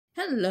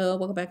Hello,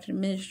 welcome back to the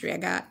ministry. I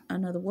got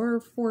another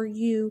word for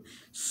you.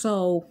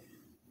 So,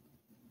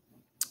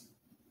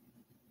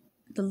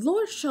 the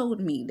Lord showed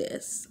me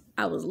this.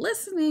 I was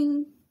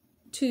listening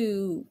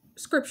to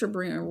scripture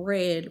being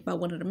read by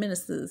one of the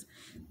ministers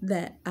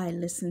that I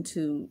listened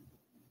to,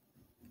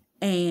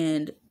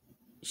 and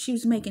she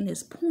was making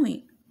this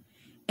point.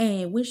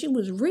 And when she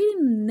was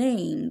reading the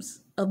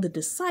names of the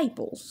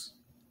disciples,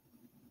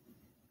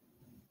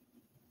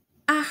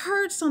 I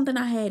heard something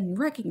I hadn't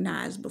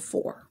recognized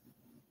before.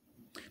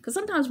 Because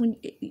sometimes we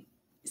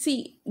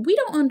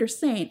don't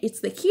understand. It's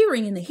the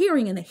hearing and the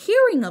hearing and the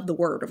hearing of the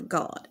word of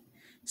God.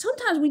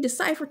 Sometimes we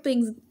decipher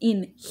things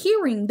in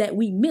hearing that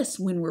we miss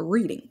when we're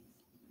reading.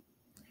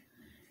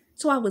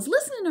 So I was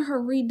listening to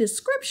her read the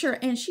scripture,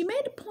 and she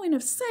made a point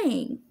of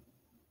saying,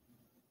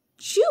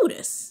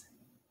 Judas,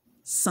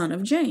 son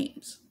of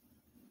James.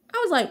 I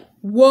was like,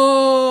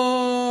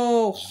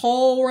 whoa,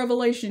 whole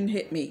revelation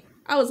hit me.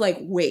 I was like,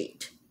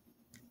 wait.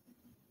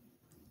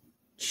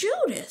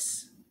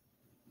 Judas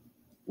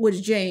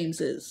was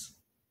James's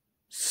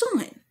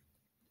son,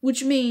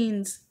 which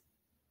means,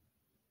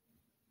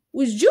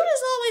 was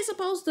Judas always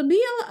supposed to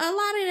be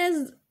allotted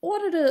as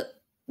one of the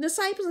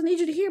disciples? I need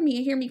you to hear me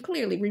and hear me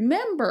clearly.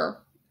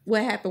 Remember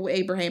what happened with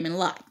Abraham and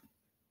Lot.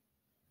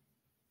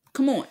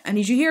 Come on, I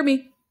need you to hear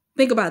me.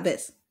 Think about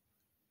this.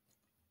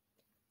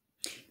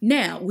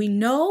 Now, we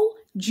know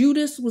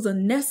Judas was a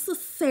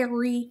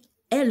necessary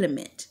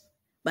element,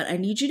 but I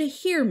need you to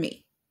hear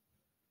me.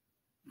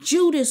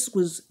 Judas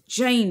was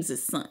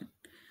James's son.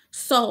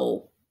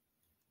 So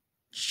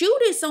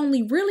Judas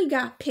only really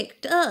got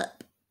picked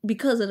up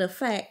because of the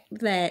fact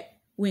that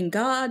when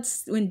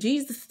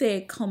Jesus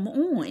said, come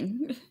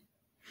on,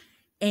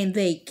 and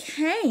they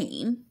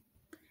came,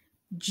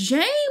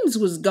 James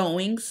was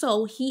going.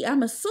 So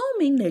I'm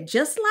assuming that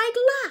just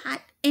like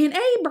Lot and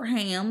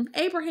Abraham,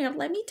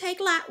 let me take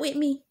Lot with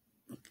me.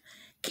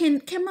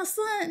 Can my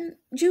son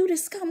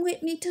Judas come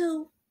with me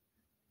too?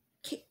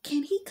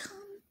 Can he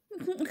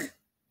come?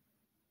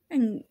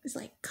 And it's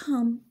like,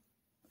 come.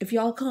 If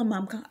y'all come,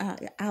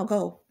 I'll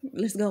go.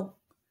 Let's go.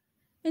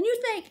 And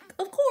you think,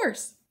 of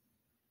course.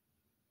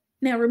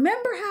 Now,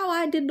 remember how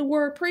I did the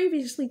word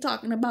previously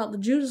talking about the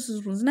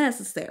Judases was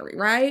necessary,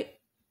 right?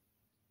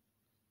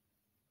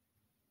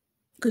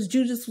 Because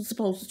Judas was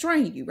supposed to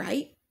train you,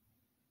 right?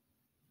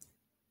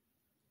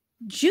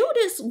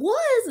 Judas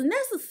was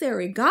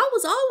necessary. God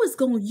was always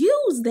going to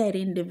use that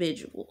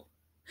individual.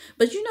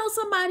 But you know,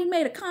 somebody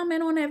made a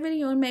comment on that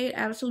video and made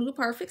absolute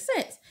perfect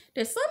sense.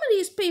 That some of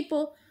these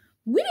people,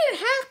 we didn't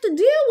have to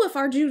deal with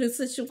our Judas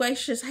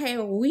situations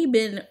had we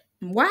been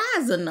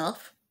wise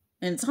enough.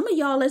 And some of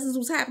y'all, this is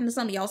what's happening to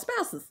some of y'all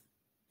spouses.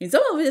 And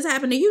some of it has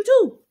happened to you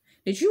too.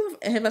 That you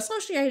have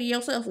associated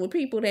yourself with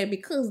people that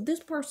because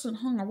this person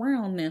hung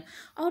around them.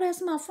 Oh,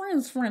 that's my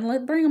friend's friend.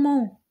 Let's bring them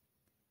on.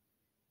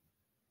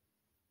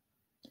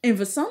 And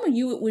for some of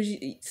you, it was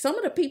some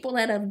of the people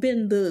that have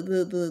been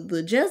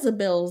the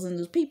Jezebels and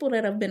the people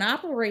that have been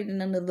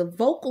operating under the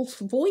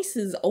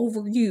voices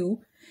over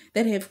you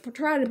that have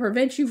tried to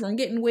prevent you from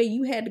getting where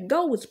you had to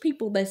go was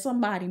people that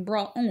somebody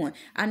brought on.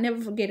 I never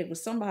forget, it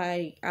was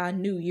somebody I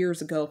knew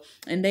years ago,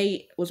 and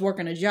they was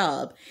working a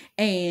job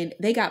and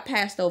they got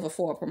passed over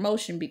for a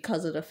promotion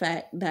because of the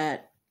fact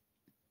that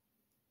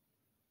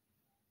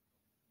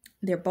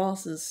their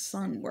boss's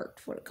son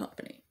worked for the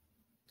company.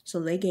 So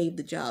they gave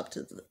the job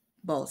to the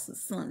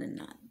boss's son and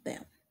not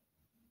them.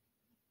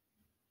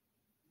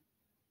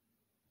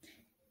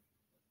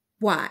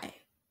 Why?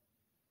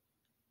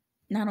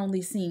 Not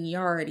only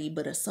seniority,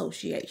 but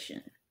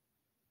association.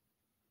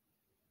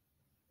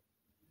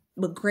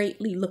 But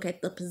greatly look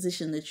at the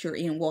position that you're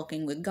in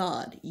walking with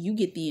God. You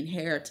get the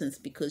inheritance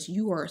because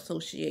you are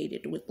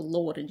associated with the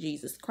Lord and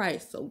Jesus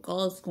Christ. So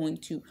God's going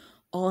to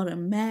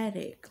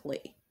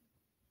automatically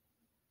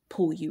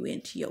pull you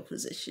into your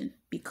position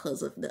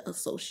because of the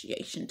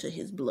association to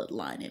his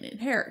bloodline and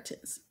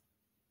inheritance.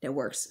 That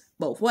works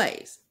both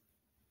ways.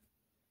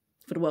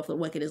 For the wealth of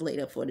the wicked is laid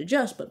up for the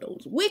just, but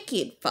those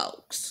wicked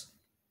folks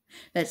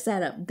that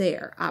sat up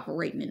there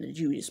operating in the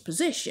Judas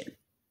position,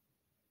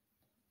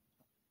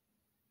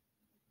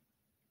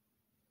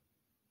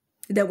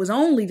 that was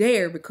only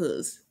there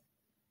because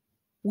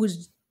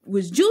was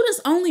Judas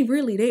only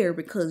really there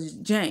because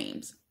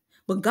James?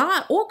 But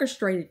God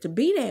orchestrated to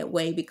be that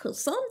way because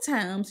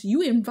sometimes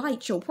you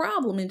invite your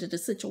problem into the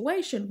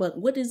situation, but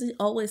what does it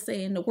always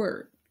say in the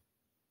word?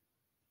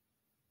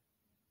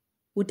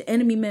 What the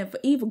enemy meant for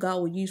evil, God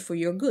will use for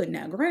your good.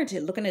 Now,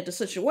 granted, looking at the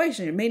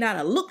situation, it may not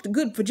have looked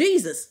good for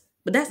Jesus,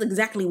 but that's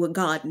exactly what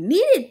God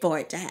needed for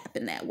it to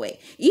happen that way.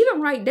 Even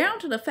right down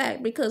to the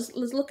fact, because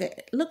let's look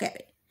at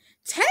it.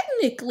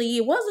 Technically,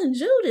 it wasn't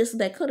Judas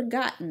that could have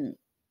gotten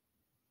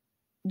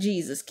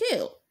Jesus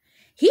killed.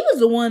 He was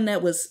the one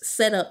that was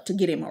set up to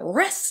get him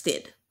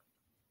arrested.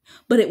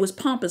 But it was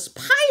Pontius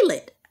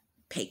Pilate,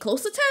 pay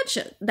close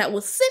attention, that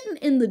was sitting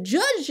in the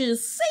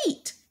judge's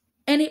seat.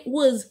 And it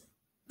was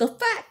the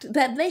fact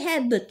that they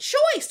had the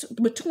choice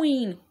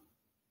between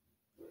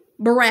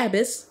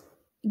Barabbas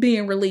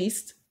being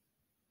released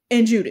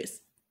and Jesus.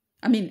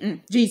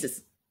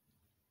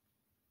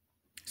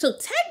 So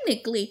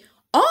technically,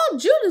 all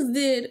Judas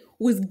did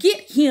was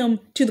get him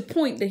to the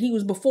point that he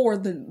was before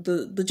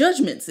the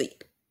judgment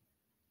seat.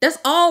 That's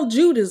all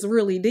Judas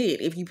really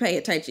did, if you pay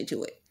attention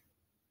to it.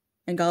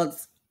 And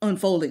God's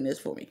unfolding this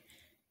for me.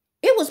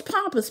 It was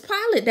Pontius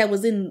Pilate that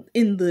was in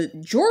the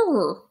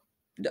juror,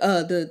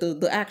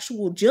 the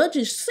actual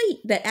judge's seat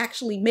that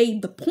actually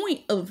made the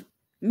point of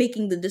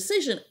making the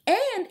decision.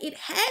 And it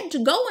had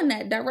to go in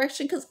that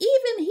direction because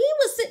even he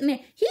was sitting there.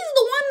 He's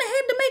the one that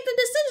had to make the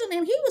decision,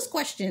 and he was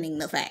questioning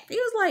the fact. He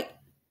was like,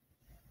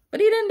 but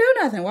he didn't do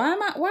nothing. Why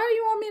do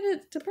you want me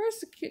to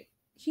persecute?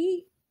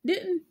 He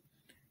didn't.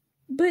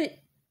 But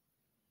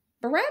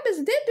Barabbas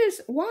did this.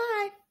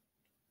 Why?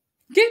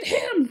 Get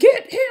him.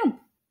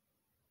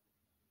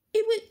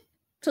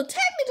 So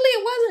technically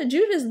it wasn't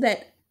Judas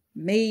that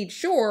made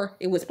sure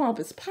it was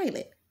Pontius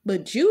Pilate,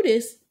 but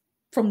Judas,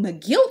 from the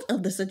guilt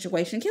of the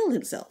situation, killed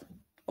himself,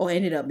 or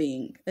ended up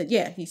being,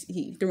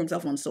 he threw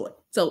himself on the sword.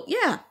 So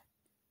yeah.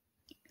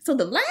 So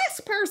the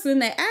last person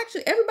that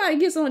actually, everybody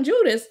gets on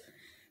Judas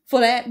for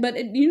that, but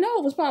it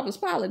was Pontius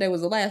Pilate that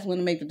was the last one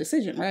to make the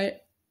decision, right?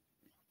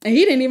 And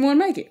he didn't even want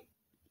to make it.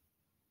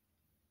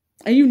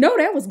 And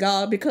that was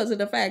God because of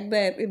the fact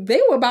that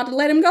they were about to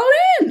let him go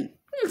in.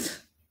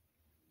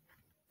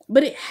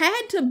 But it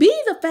had to be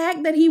the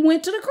fact that he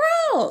went to the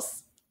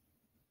cross.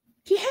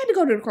 He had to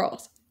go to the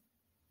cross.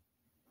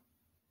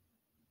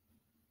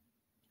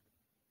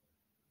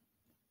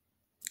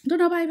 Don't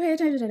nobody pay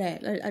attention to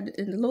that.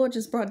 And the Lord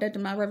just brought that to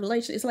my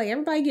revelation. It's like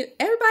everybody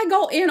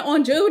go in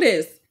on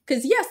Judas.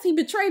 Because yes, he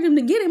betrayed him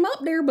to get him up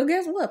there. But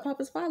guess what?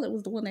 Pontius Pilate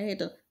was the one that had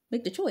to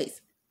make the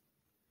choice.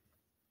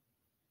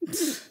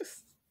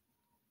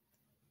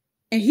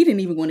 And he didn't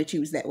even want to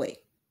choose that way.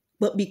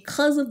 But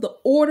because of the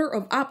order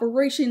of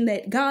operation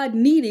that God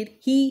needed,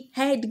 he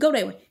had to go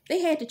that way. They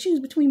had to choose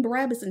between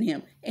Barabbas and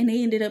him. And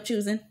they ended up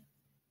choosing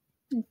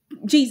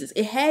Jesus.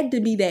 It had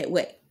to be that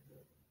way.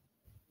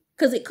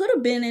 Because it could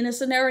have been in a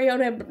scenario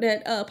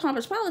that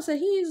Pontius Pilate said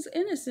he's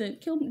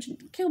innocent,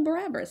 kill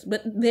Barabbas.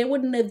 But there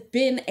wouldn't have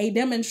been a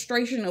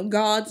demonstration of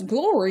God's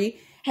glory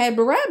had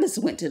Barabbas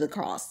went to the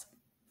cross.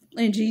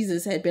 And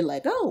Jesus had been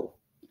like, oh.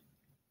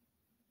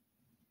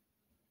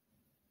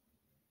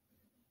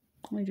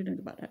 What did you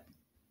think about that?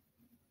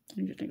 What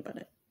did you think about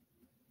that?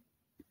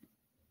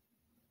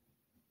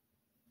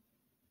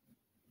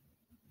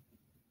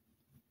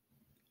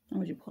 Why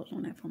would you pause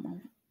on that for a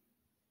moment?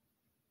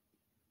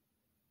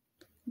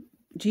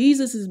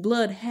 Jesus'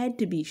 blood had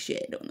to be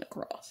shed on the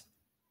cross.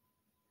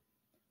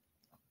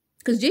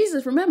 Because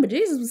Jesus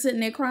was sitting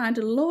there crying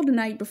to the Lord the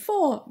night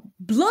before.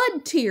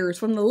 Blood tears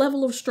from the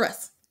level of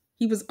stress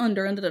he was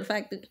under the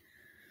fact that,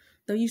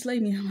 though you slay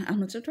me, I'm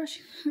going to trust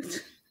you.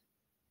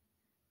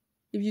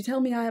 If you tell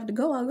me I have to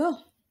go, I'll go.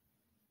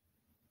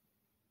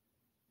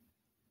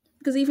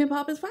 Because even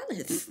Pontius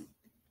Pilate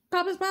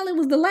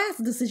was the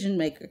last decision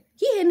maker.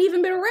 He hadn't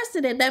even been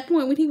arrested at that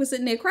point when he was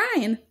sitting there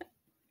crying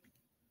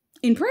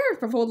in prayer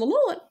before the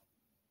Lord.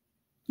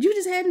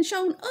 Judas hadn't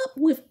shown up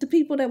with the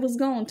people that was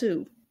going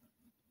to.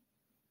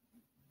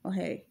 Oh,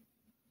 hey.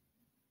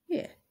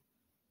 Yeah.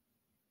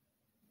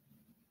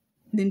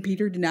 Then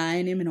Peter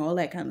denying him and all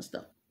that kind of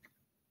stuff.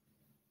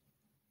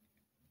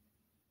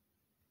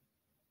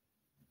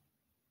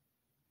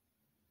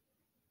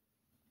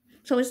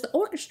 So it's the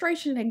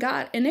orchestration that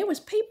God, and there was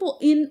people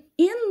in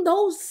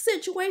those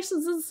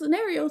situations and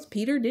scenarios.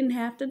 Peter didn't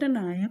have to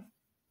deny him.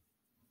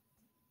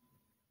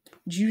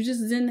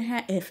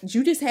 If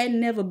Judas had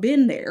never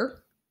been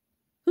there,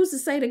 who's to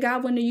say that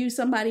God wouldn't have used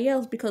somebody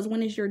else? Because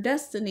when it's your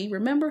destiny,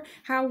 remember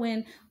how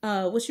when,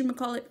 God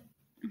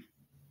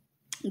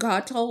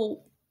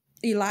told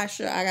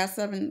Elisha, I got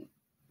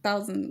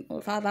 7,000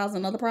 or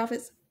 5,000 other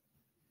prophets.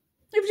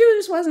 If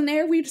Judas wasn't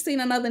there, we'd have seen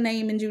another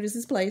name in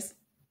Judas's place.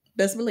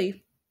 Best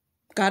believe.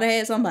 God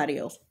had somebody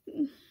else.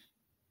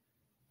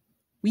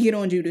 We get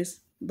on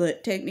Judas,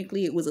 but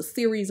technically it was a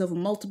series of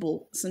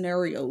multiple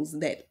scenarios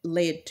that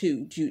led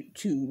to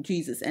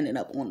Jesus ending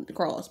up on the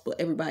cross. But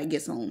everybody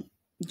gets on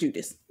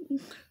Judas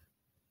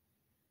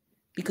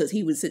because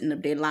he was sitting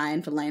up there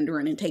lying,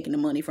 philandering, and taking the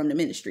money from the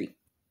ministry.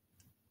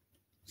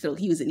 So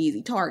he was an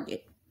easy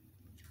target.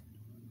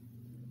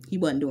 He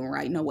wasn't doing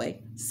right, no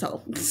way.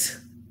 So,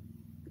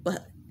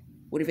 but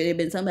what if it had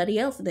been somebody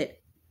else that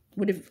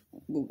would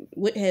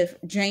have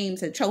James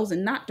had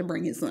chosen not to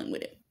bring his son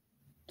with him?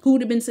 Who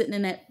would have been sitting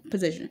in that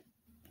position?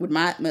 Would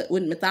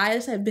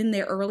Matthias have been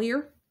there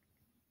earlier?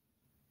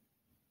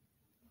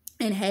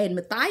 And had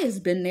Matthias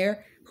been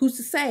there, who's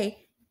to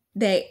say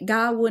that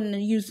God wouldn't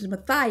have used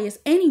Matthias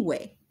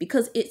anyway?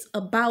 Because it's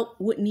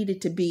about what needed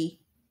to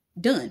be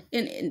done.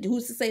 And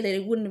who's to say that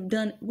it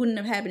wouldn't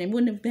have happened? It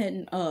wouldn't have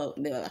been help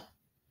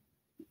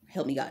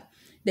me God.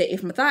 That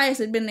if Matthias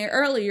had been there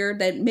earlier,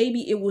 that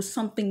maybe it was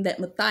something that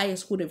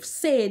Matthias would have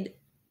said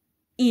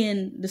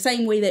in the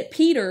same way that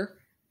Peter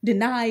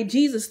denied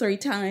Jesus 3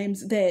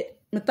 times, that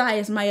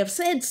Matthias might have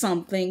said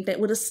something that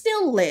would have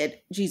still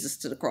led Jesus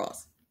to the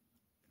cross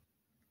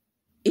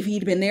if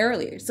he'd been there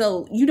earlier.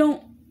 So you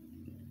don't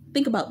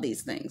think about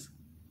these things.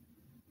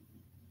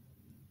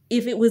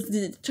 if it was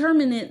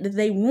determined that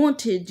they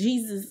wanted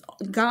Jesus,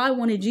 God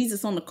wanted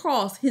Jesus on the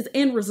cross, his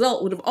end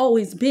result would have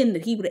always been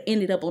that he would have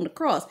ended up on the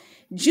cross.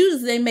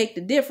 Judas didn't make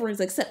the difference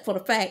except for the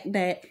fact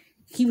that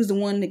he was the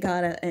one that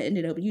God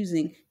ended up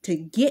using to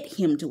get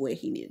him to where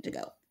he needed to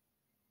go.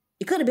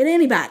 It could have been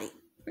anybody.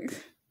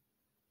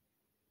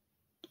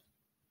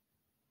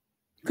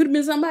 Could have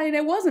been somebody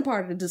that wasn't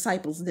part of the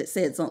disciples that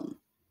said something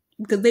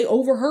because they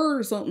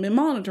overheard something and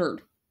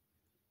monitored.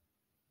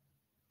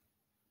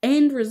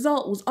 End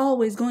result was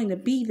always going to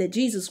be that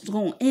Jesus was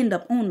going to end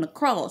up on the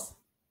cross.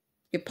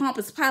 If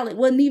Pontius Pilate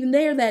wasn't even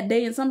there that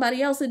day and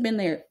somebody else had been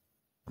there.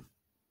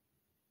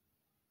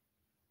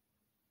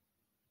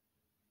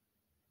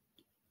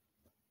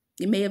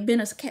 It may have been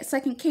a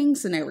 2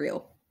 Kings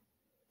scenario.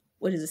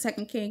 What is it?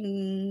 2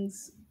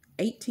 Kings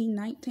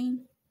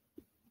 18:19?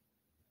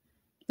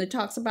 It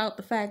talks about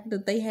the fact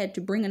that they had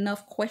to bring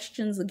enough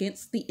questions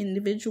against the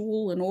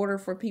individual in order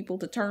for people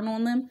to turn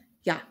on them.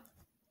 Yeah.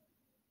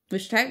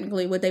 Which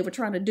technically what they were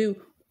trying to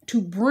do to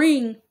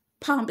bring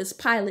Pontius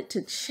Pilate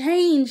to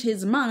change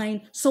his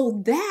mind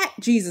so that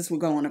Jesus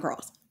would go on the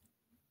cross.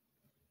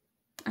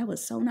 I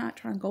was so not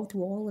trying to go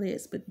through all of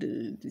this, but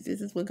this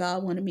is what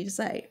God wanted me to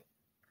say.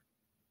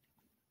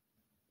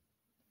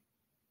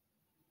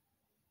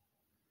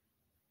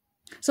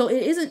 So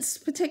it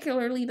isn't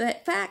particularly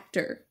that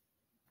factor.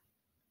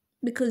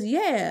 Because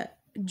yeah,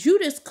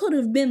 Judas could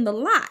have been the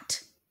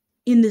lot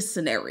in this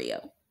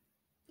scenario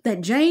that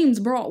James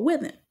brought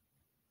with him.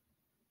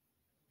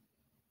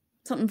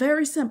 Something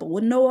very simple,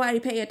 would nobody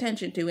pay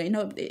attention to.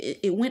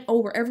 It went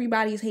over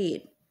everybody's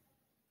head.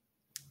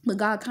 But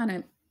God kind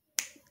of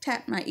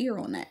tapped my ear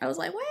on that. I was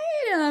like,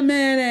 wait a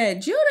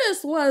minute.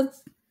 Judas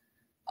was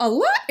a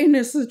lot in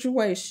this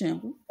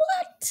situation.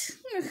 What?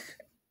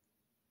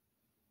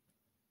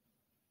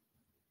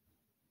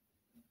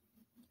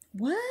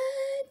 What?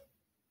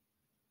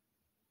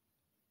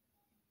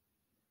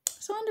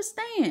 So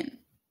understand,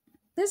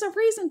 there's a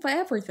reason for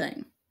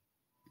everything.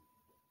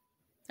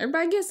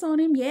 Everybody gets on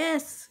him.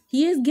 Yes,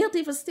 he is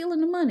guilty for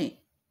stealing the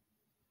money.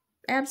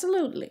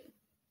 Absolutely.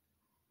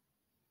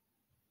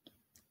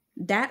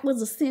 That was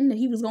a sin that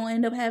he was going to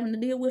end up having to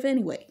deal with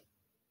anyway.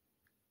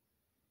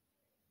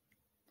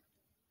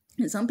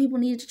 And some people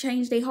needed to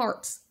change their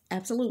hearts.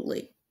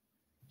 Absolutely.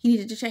 He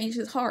needed to change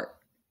his heart.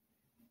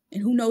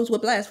 And who knows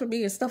what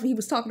blasphemy and stuff he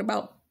was talking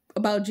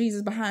about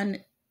Jesus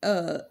behind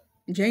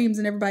James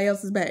and everybody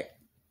else's back.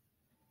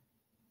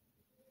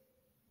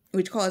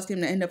 Which caused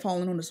him to end up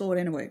falling on the sword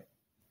anyway.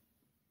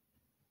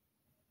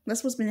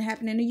 That's what's been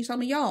happening to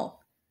some of y'all.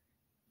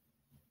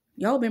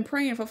 Y'all been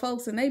praying for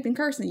folks and they've been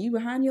cursing you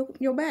behind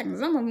your back. And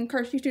some of them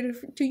cursed you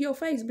to your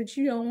face, but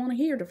you don't want to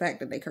hear the fact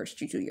that they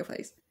cursed you to your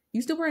face.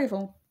 You still praying for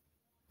them.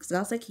 Because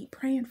God said keep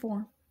praying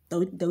for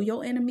them. Though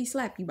your enemy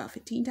slap you about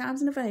 15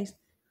 times in the face.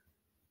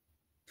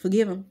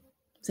 Forgive him.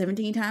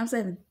 17 times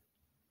 7.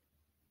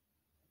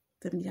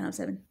 70 times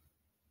 7.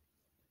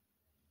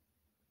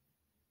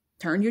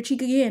 Turn your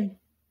cheek again.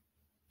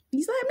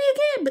 He slapped me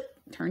again,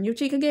 but turn your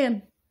cheek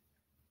again.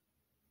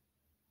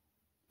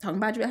 Talking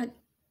about you.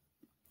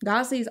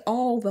 God sees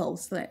all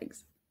those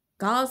things.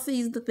 God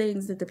sees the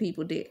things that the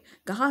people did.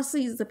 God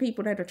sees the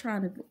people that are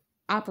trying to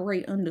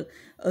operate under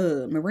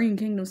marine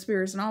kingdom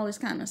spirits and all this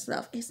kind of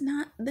stuff. It's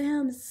not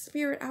them, it's the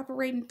spirit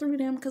operating through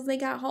them because they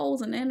got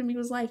holes and the enemy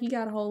was like, he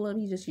got a hole of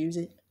it, you just use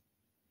it.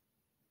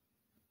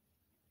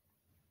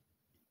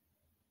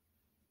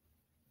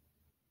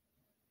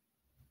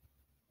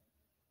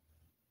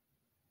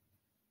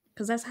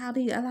 Because that's how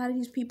a lot of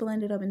these people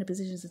ended up in the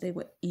positions that they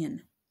were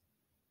in.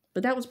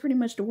 But that was pretty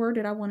much the word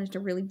that I wanted to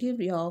really give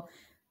y'all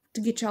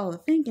to get y'all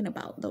thinking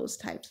about those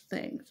types of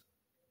things.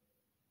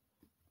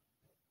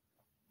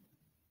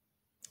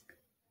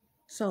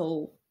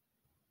 So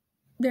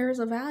there is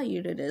a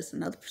value to this.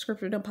 Another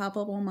scripture that pop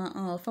up on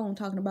my phone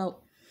talking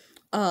about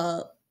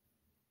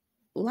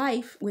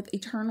life with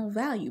eternal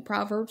value.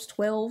 Proverbs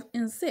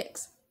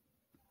 12:6.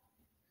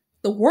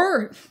 The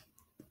word,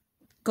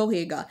 go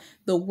ahead, God.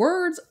 The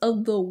words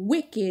of the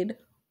wicked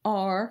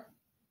are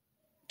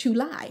to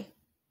lie.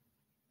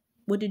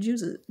 What did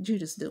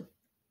Judas do?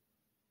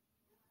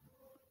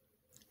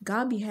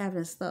 God be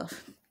having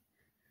stuff.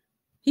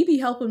 He be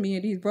helping me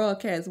in these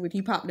broadcasts when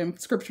he popped them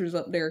scriptures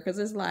up there. Because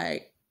it's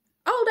like,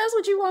 oh, that's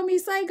what you want me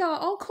to say, God.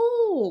 Oh,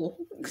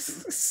 cool.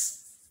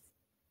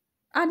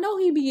 I know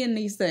he be in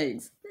these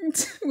things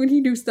when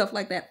he do stuff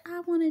like that. I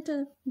wanted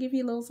to give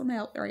you a little some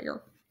help right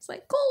here. It's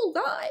like, cool,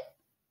 God.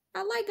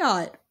 I like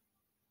God.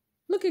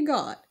 Look at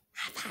God.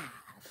 High five.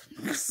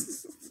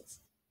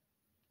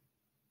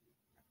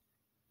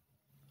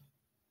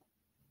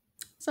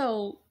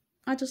 So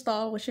I just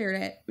thought I would share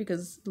that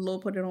because the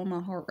Lord put it on my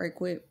heart right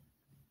quick.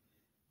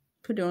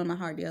 Put it on my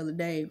heart the other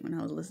day when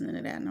I was listening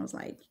to that, and I was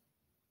like,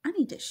 I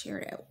need to share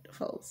that with the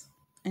folks.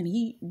 And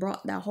he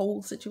brought that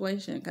whole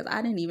situation because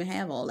I didn't even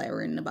have all that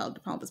written about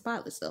the Pontius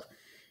Pilate stuff.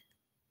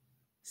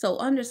 So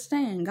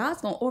understand,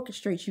 God's going to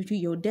orchestrate you to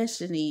your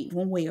destiny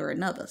one way or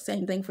another.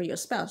 Same thing for your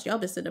spouse. Y'all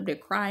been sitting up there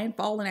crying,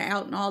 falling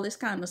out, and all this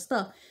kind of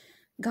stuff.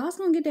 God's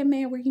going to get that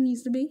man where he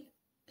needs to be.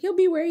 He'll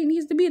be where he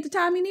needs to be at the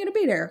time he need to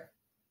be there.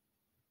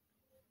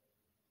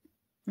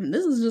 And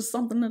this is just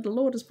something that the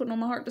Lord is putting on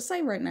my heart to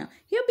say right now.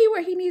 He'll be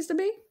where he needs to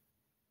be.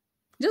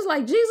 Just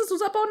like Jesus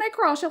was up on that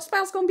cross, your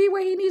spouse going to be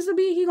where he needs to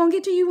be. He going to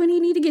get to you when he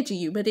need to get to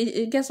you. But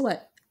guess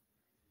what?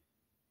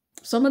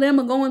 Some of them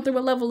are going through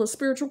a level of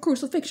spiritual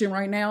crucifixion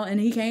right now, and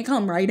he can't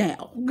come right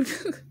now.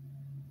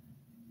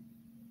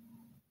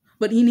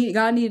 But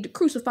God needed to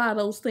crucify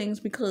those things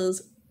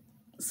because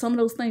some of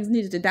those things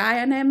needed to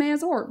die in that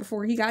man's heart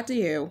before he got to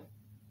you.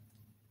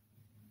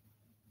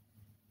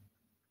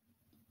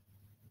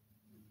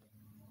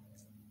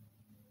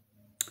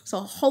 So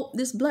I hope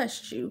this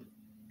blessed you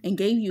and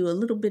gave you a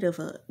little bit of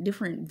a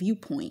different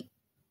viewpoint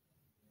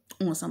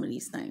on some of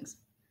these things.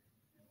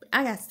 But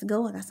I got to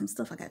go. I got some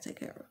stuff I got to take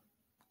care of.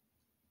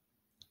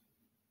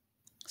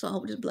 So I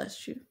hope this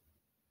blessed you.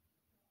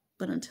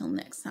 But until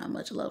next time,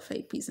 much love,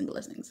 faith, peace, and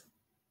blessings.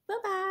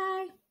 Bye-bye.